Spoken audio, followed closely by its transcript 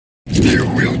You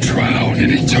will drown in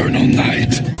eternal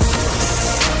night.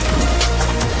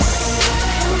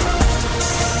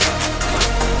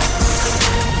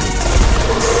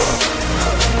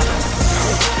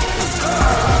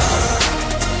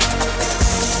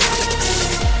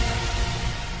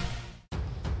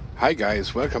 Hi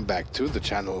guys, welcome back to the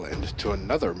channel and to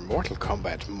another Mortal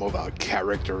Kombat mobile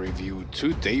character review.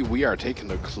 Today we are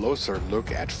taking a closer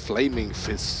look at Flaming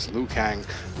Fists Liu Kang,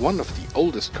 one of the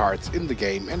oldest cards in the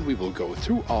game, and we will go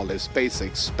through all his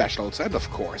basics, specials and of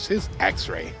course his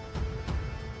X-Ray.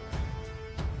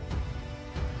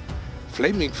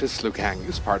 Flaming Fists Liu Kang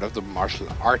is part of the martial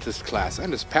artist class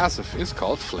and his passive is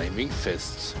called Flaming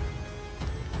Fists.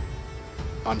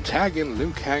 On tag-in, Liu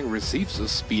Kang receives a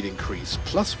speed increase,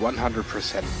 plus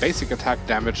 100% basic attack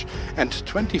damage and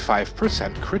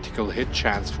 25% critical hit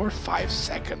chance for 5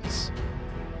 seconds.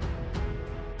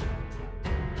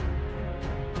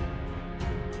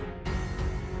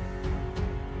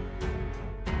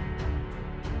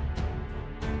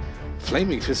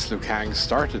 Flaming Fists Liu Kang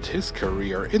started his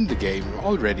career in the game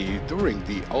already during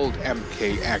the old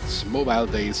MKX mobile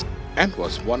days and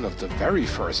was one of the very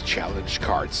first challenge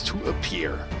cards to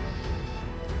appear.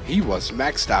 He was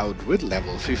maxed out with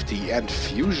level 50 and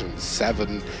Fusion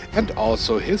 7, and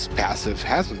also his passive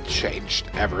hasn't changed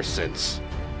ever since.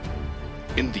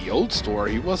 In the old store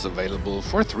he was available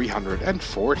for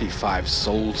 345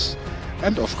 souls,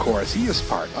 and of course he is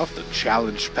part of the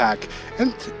challenge pack,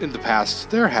 and in the past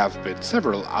there have been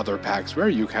several other packs where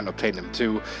you can obtain him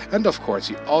too, and of course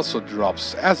he also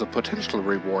drops as a potential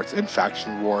rewards in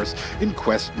faction wars, in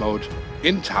quest mode,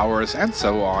 in towers and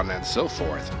so on and so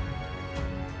forth.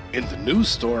 In the new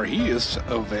store he is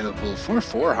available for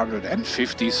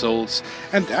 450 souls,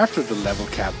 and after the level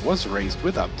cap was raised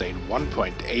with update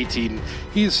 1.18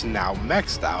 he is now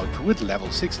maxed out with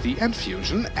level 60 and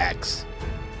Fusion X.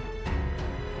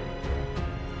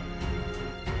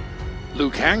 Liu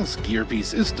Kang's gear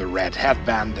piece is the red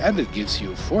headband and it gives you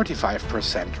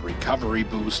 45% recovery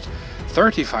boost,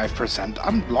 35%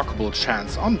 unblockable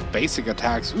chance on basic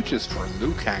attacks, which is for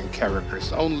Liu Kang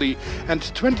characters only, and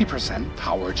 20%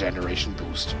 power generation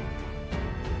boost.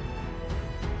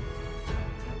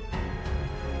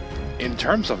 In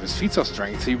terms of his feats of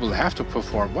strength, he will have to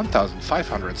perform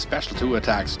 1500 special 2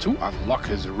 attacks to unlock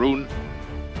his rune.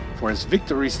 For his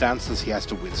victory stances he has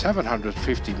to win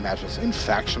 750 matches in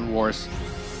faction wars.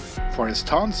 For his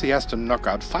taunts he has to knock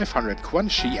out 500 Quan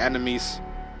Chi enemies.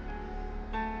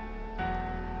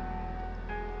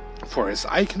 For his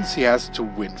icons he has to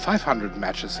win 500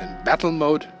 matches in battle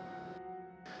mode.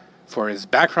 For his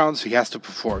backgrounds he has to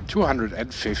perform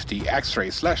 250 X-ray /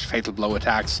 fatal blow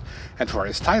attacks, and for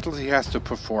his titles he has to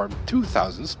perform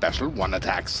 2000 special 1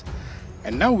 attacks.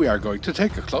 And now we are going to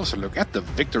take a closer look at the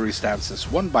victory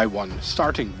stances one by one,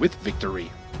 starting with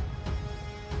victory.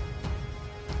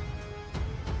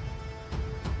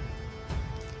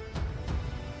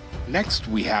 Next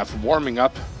we have warming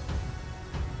up.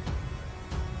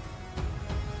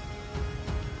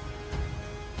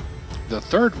 The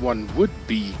third one would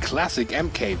be classic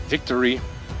MK victory.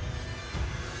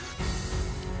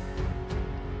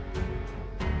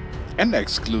 And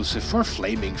exclusive for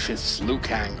Flaming Fists Liu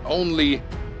Kang only,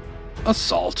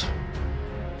 Assault.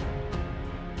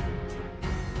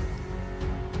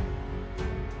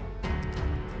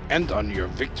 And on your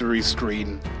victory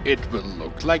screen it will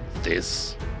look like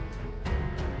this.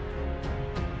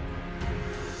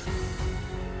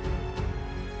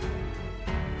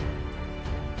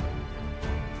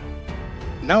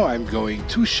 Now I'm going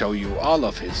to show you all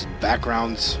of his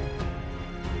backgrounds.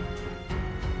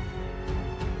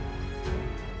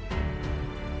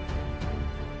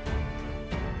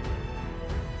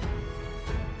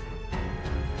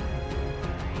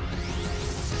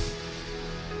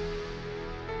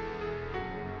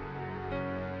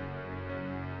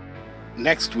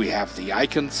 Next we have the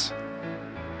icons.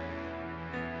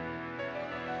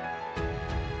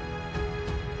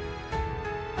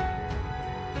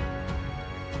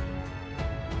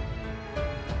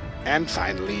 And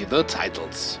finally the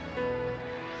titles.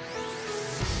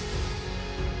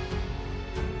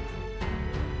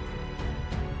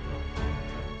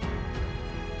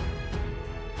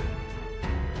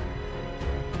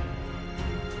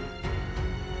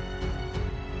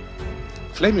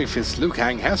 Flaming Fists Liu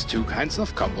Kang has 2 kinds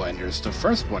of combo enders. The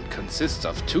first one consists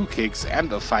of 2 kicks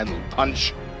and a final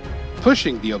punch,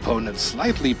 pushing the opponent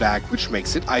slightly back, which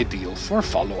makes it ideal for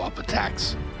follow-up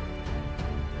attacks.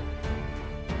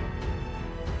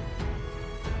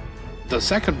 The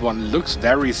second one looks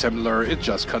very similar, it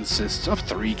just consists of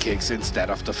 3 kicks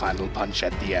instead of the final punch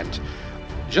at the end.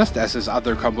 Just as his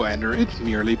other combo ender, it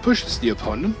merely pushes the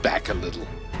opponent back a little.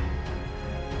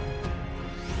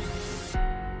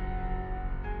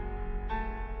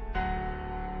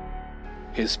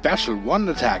 His special 1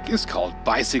 attack is called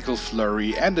Bicycle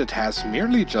Flurry and it has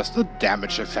merely just a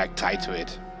damage effect tied to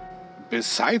it.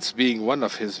 Besides being one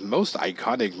of his most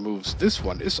iconic moves, this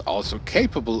one is also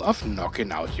capable of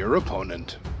knocking out your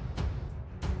opponent.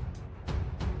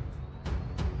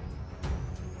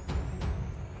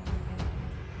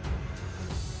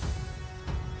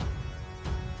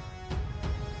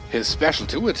 His special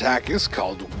 2 attack is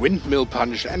called Windmill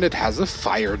Punch and it has a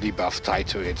fire debuff tied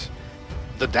to it.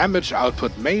 The damage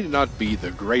output may not be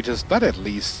the greatest, but at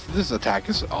least this attack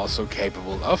is also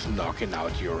capable of knocking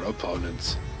out your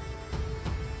opponents.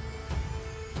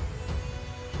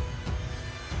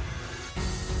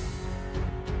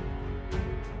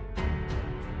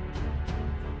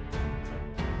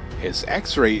 His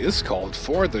X-Ray is called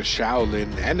For the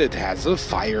Shaolin and it has a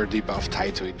fire debuff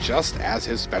tied to it just as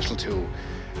his special 2.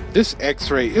 This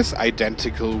X-Ray is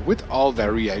identical with all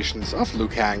variations of Liu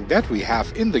Kang that we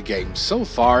have in the game so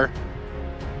far.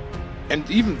 And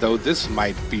even though this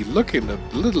might be looking a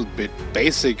little bit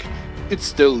basic, it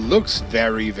still looks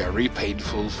very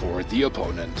painful for the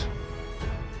opponent.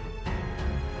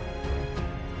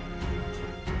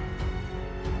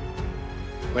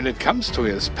 When it comes to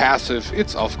his passive,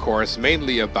 it's of course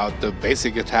mainly about the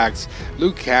basic attacks.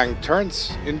 Liu Kang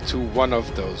turns into one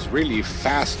of those really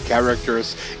fast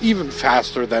characters, even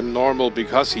faster than normal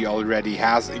because he already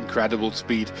has incredible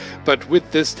speed, but with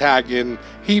this tag in,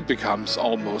 he becomes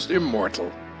almost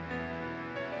immortal.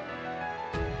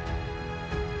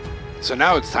 So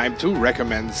now it's time to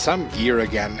recommend some gear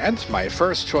again, and my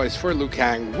first choice for Liu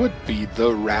Kang would be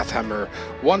the Wrath Hammer.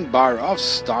 1 bar of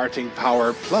starting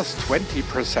power plus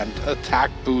 20%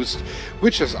 attack boost,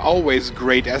 which is always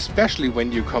great, especially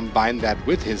when you combine that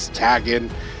with his tag in.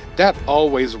 That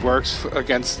always works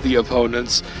against the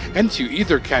opponents, and you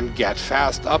either can get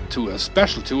fast up to a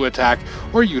special 2 attack,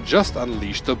 or you just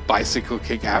unleash the bicycle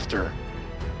kick after.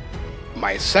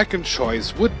 My second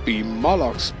choice would be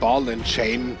Moloch's Ball and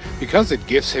Chain, because it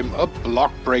gives him a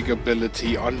block break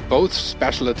ability on both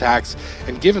special attacks,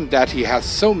 and given that he has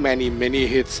so many mini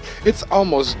hits, it's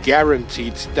almost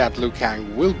guaranteed that Liu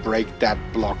Kang will break that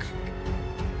block.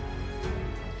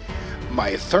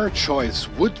 My third choice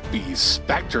would be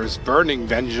Spectre's Burning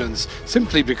Vengeance,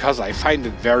 simply because I find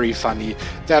it very funny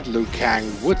that Liu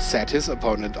Kang would set his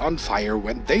opponent on fire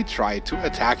when they try to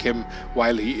attack him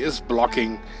while he is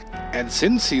blocking. And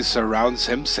since he surrounds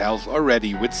himself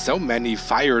already with so many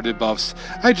fire debuffs,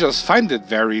 I just find it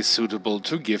very suitable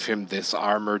to give him this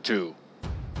armor too.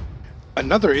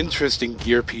 Another interesting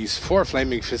gear piece for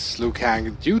Flaming Fists Liu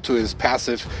Kang due to his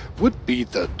passive would be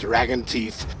the Dragon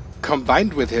Teeth.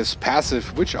 Combined with his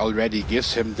passive, which already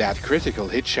gives him that critical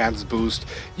hit chance boost,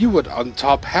 you would on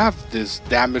top have this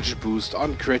damage boost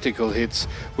on critical hits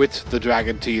with the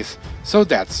Dragon Teeth, so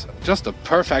that's just a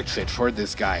perfect fit for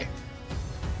this guy.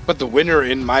 But the winner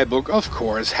in my book, of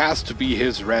course, has to be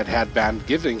his red headband,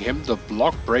 giving him the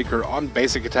block breaker on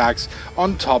basic attacks,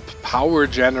 on top power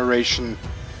generation.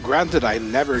 Granted, I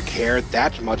never cared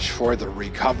that much for the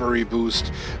recovery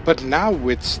boost, but now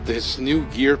with this new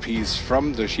gear piece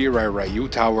from the Shirai Ryu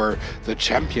Tower, the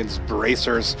Champion's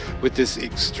Bracers, with this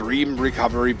extreme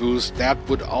recovery boost, that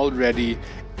would already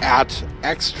add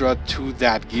extra to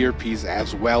that gear piece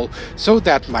as well, so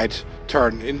that might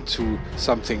turn into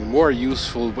something more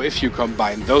useful if you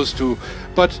combine those two,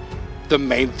 but the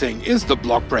main thing is the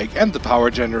block break and the power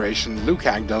generation. Liu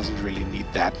Kang doesn't really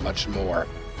need that much more.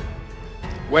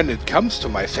 When it comes to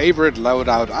my favorite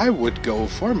loadout, I would go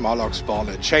for Moloch's Ball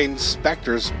and Chain,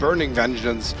 Spectre's Burning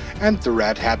Vengeance, and the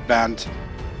Red Headband.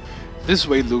 This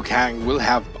way Liu Kang will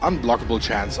have unblockable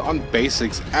chance on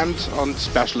basics and on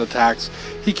special attacks.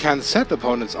 He can set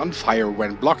opponents on fire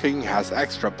when blocking, has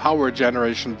extra power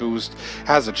generation boost,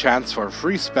 has a chance for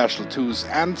free special 2s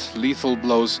and lethal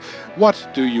blows. What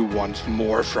do you want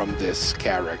more from this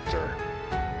character?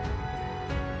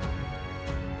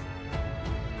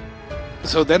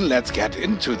 So then let's get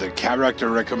into the character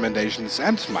recommendations,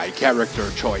 and my character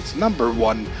choice number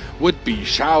 1 would be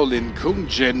Shaolin Kung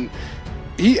Jin.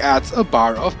 He adds a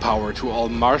bar of power to all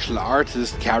martial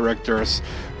artist characters,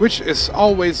 which is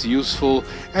always useful,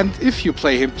 and if you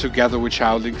play him together with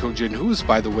Shaolin Kung Jin, who is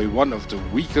by the way one of the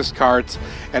weakest cards,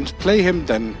 and play him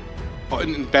then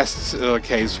in best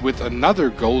case with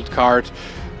another gold card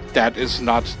that is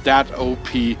not that OP,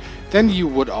 then you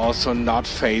would also not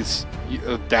face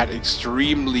that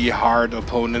extremely hard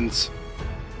opponents.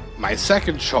 My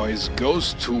second choice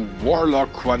goes to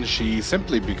Warlock Quan Chi,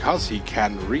 simply because he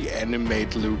can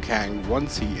reanimate Liu Kang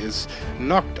once he is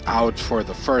knocked out for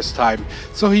the first time,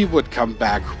 so he would come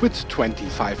back with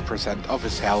 25% of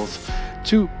his health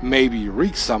to maybe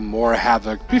wreak some more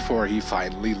havoc before he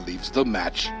finally leaves the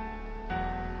match.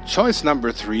 Choice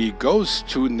number 3 goes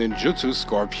to Ninjutsu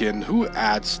Scorpion, who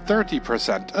adds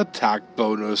 30% attack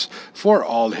bonus for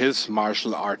all his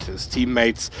martial artist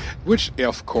teammates, which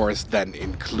of course then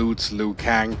includes Liu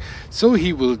Kang, so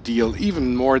he will deal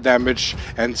even more damage.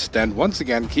 And then once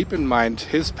again keep in mind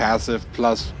his passive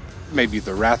plus maybe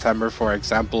the Wrath Hammer for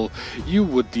example, you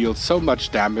would deal so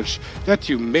much damage that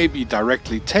you maybe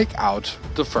directly take out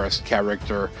the first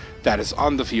character that is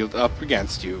on the field up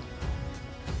against you.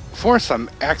 For some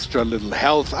extra little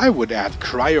health, I would add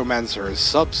Cryomancer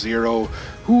Sub-Zero,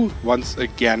 who once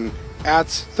again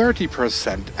adds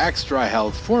 30% extra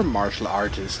health for martial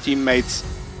artist teammates.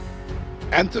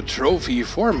 And the trophy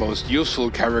for most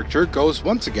useful character goes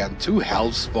once again to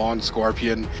Hellspawn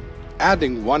Scorpion,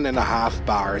 adding 1.5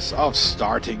 bars of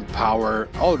starting power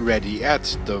already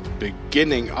at the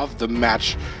beginning of the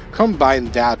match. Combine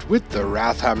that with the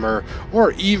Wrath Hammer,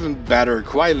 or even better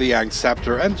Kuai Liang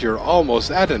Scepter, and you're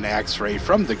almost at an X-ray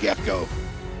from the get-go.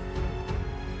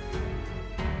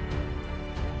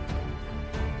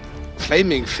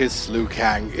 Flaming Fists Liu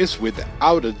Kang is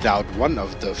without a doubt one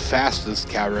of the fastest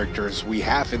characters we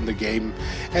have in the game,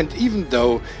 and even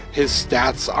though his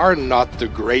stats are not the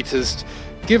greatest,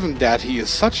 given that he is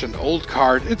such an old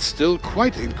card, it's still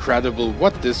quite incredible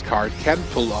what this card can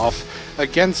pull off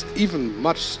against even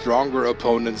much stronger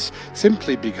opponents,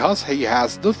 simply because he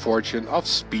has the fortune of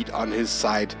speed on his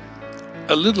side.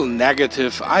 A little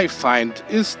negative I find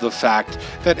is the fact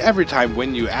that every time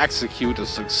when you execute a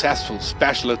successful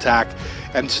special attack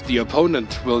and the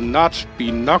opponent will not be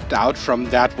knocked out from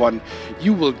that one,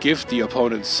 you will give the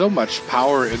opponent so much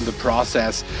power in the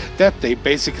process that they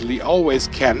basically always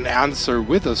can answer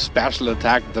with a special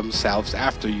attack themselves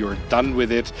after you're done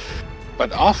with it.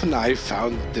 But often I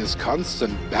found this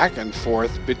constant back and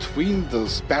forth between the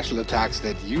special attacks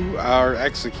that you are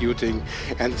executing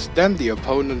and then the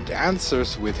opponent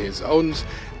answers with his own,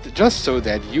 just so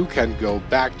that you can go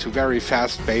back to very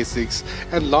fast basics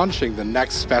and launching the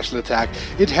next special attack.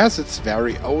 It has its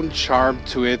very own charm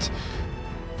to it,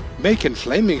 making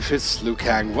Flaming Fists Liu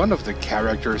Kang one of the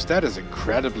characters that is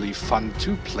incredibly fun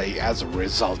to play as a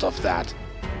result of that.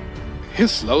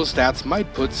 His low stats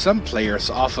might put some players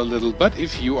off a little, but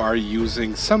if you are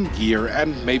using some gear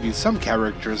and maybe some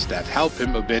characters that help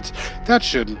him a bit, that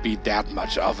shouldn't be that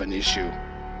much of an issue.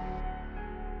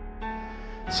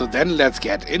 So then let's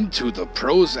get into the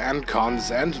pros and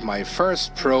cons, and my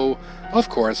first pro, of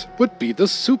course, would be the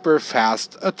super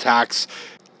fast attacks.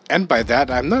 And by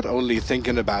that I'm not only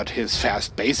thinking about his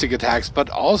fast basic attacks, but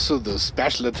also the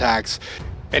special attacks.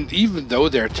 And even though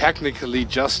they're technically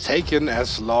just taken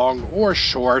as long or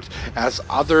short as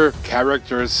other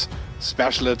characters'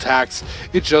 special attacks,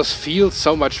 it just feels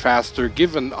so much faster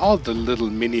given all the little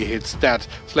mini hits that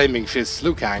Flaming Fists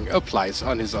Liu Kang applies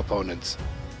on his opponents.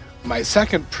 My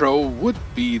second pro would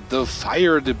be the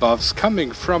fire debuffs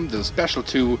coming from the Special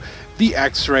 2, the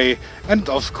X-Ray, and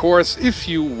of course, if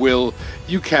you will,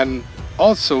 you can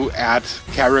also add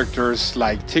characters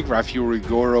like Tigra Fury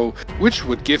Goro, which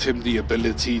would give him the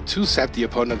ability to set the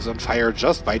opponents on fire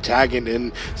just by tagging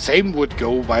in. Same would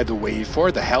go, by the way,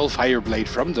 for the Hellfire Blade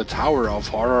from the Tower of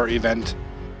Horror event.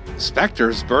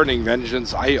 Spectre's Burning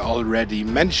Vengeance I already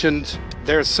mentioned.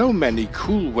 There's so many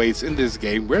cool ways in this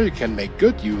game where you can make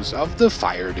good use of the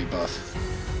fire debuff.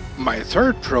 My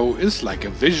third pro is like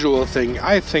a visual thing.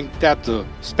 I think that the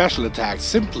special attacks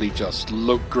simply just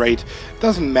look great.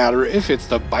 Doesn't matter if it's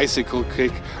the bicycle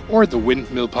kick or the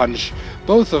windmill punch,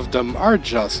 both of them are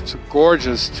just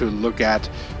gorgeous to look at,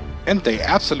 and they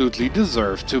absolutely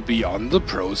deserve to be on the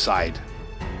pro side.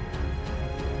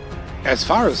 As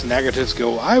far as negatives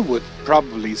go, I would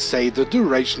probably say the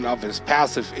duration of his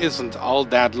passive isn't all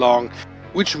that long,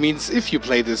 which means if you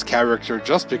play this character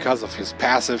just because of his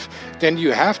passive, then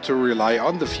you have to rely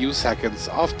on the few seconds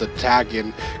of the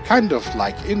tag-in, kind of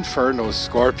like Inferno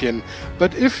Scorpion,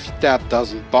 but if that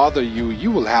doesn't bother you,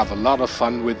 you will have a lot of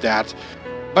fun with that.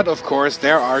 But of course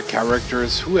there are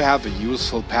characters who have a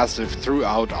useful passive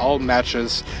throughout all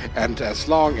matches, and as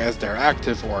long as they're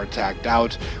active or tagged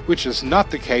out, which is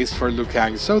not the case for Liu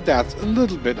Kang, so that's a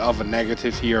little bit of a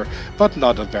negative here, but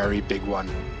not a very big one.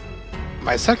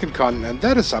 My second con, and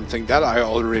that is something that I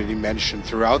already mentioned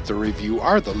throughout the review,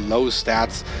 are the low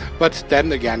stats, but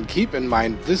then again keep in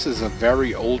mind this is a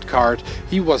very old card.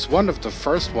 He was one of the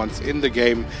first ones in the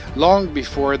game, long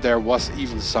before there was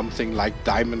even something like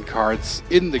diamond cards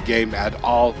in the game at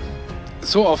all.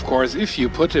 So of course if you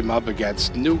put him up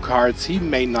against new cards, he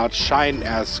may not shine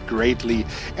as greatly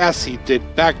as he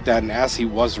did back then as he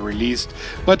was released,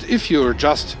 but if you're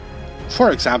just,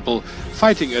 for example,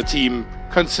 fighting a team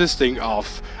consisting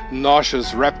of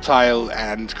Nauseous Reptile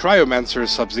and Cryomancer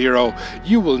Sub-Zero,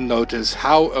 you will notice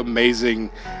how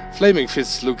amazing Flaming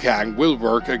Fists Liu Kang will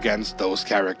work against those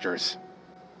characters.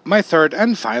 My third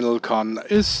and final con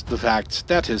is the fact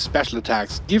that his special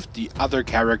attacks give the other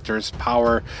characters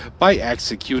power by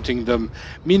executing them,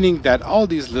 meaning that all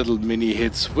these little mini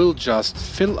hits will just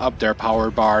fill up their power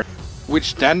bar,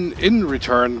 which then in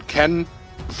return can,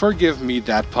 forgive me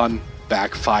that pun,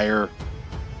 backfire.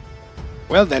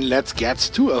 Well then, let's get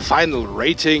to a final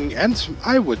rating, and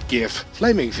I would give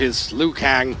Flaming Fists Liu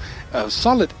Kang a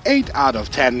solid 8 out of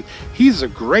 10. He's a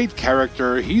great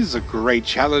character, he's a great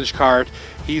challenge card,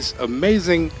 he's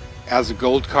amazing as a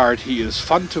gold card, he is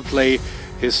fun to play,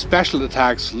 his special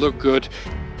attacks look good.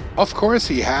 Of course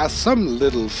he has some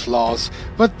little flaws,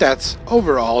 but that's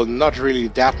overall not really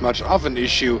that much of an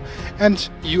issue, and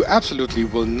you absolutely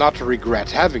will not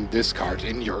regret having this card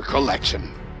in your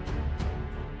collection.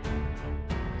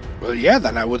 Well yeah,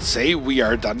 then I would say we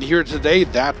are done here today.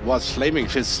 That was Flaming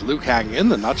Fists Liu Kang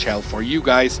in a nutshell for you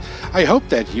guys. I hope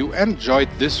that you enjoyed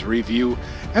this review,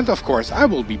 and of course I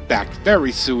will be back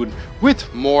very soon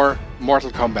with more Mortal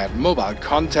Kombat mobile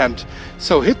content,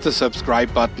 so hit the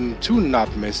subscribe button to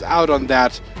not miss out on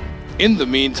that. In the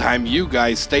meantime, you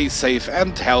guys stay safe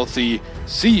and healthy.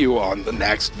 See you on the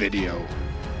next video.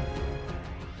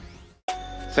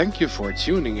 Thank you for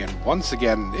tuning in once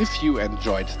again. If you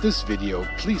enjoyed this video,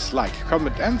 please like,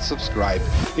 comment and subscribe.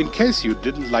 In case you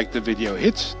didn't like the video,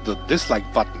 hit the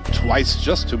dislike button twice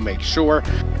just to make sure.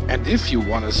 And if you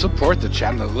want to support the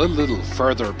channel a little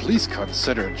further, please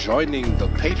consider joining the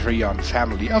Patreon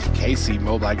family of KC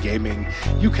Mobile Gaming.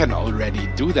 You can already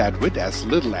do that with as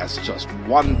little as just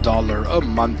 $1 a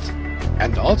month.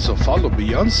 And also follow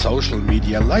me on social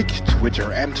media like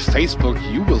Twitter and Facebook.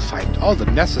 You will find all the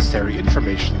necessary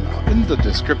information in the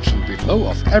description below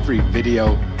of every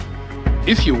video.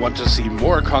 If you want to see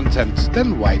more content,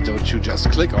 then why don't you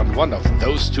just click on one of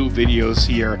those two videos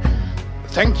here.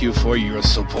 Thank you for your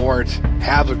support.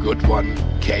 Have a good one.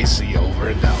 KC over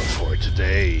and out for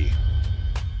today.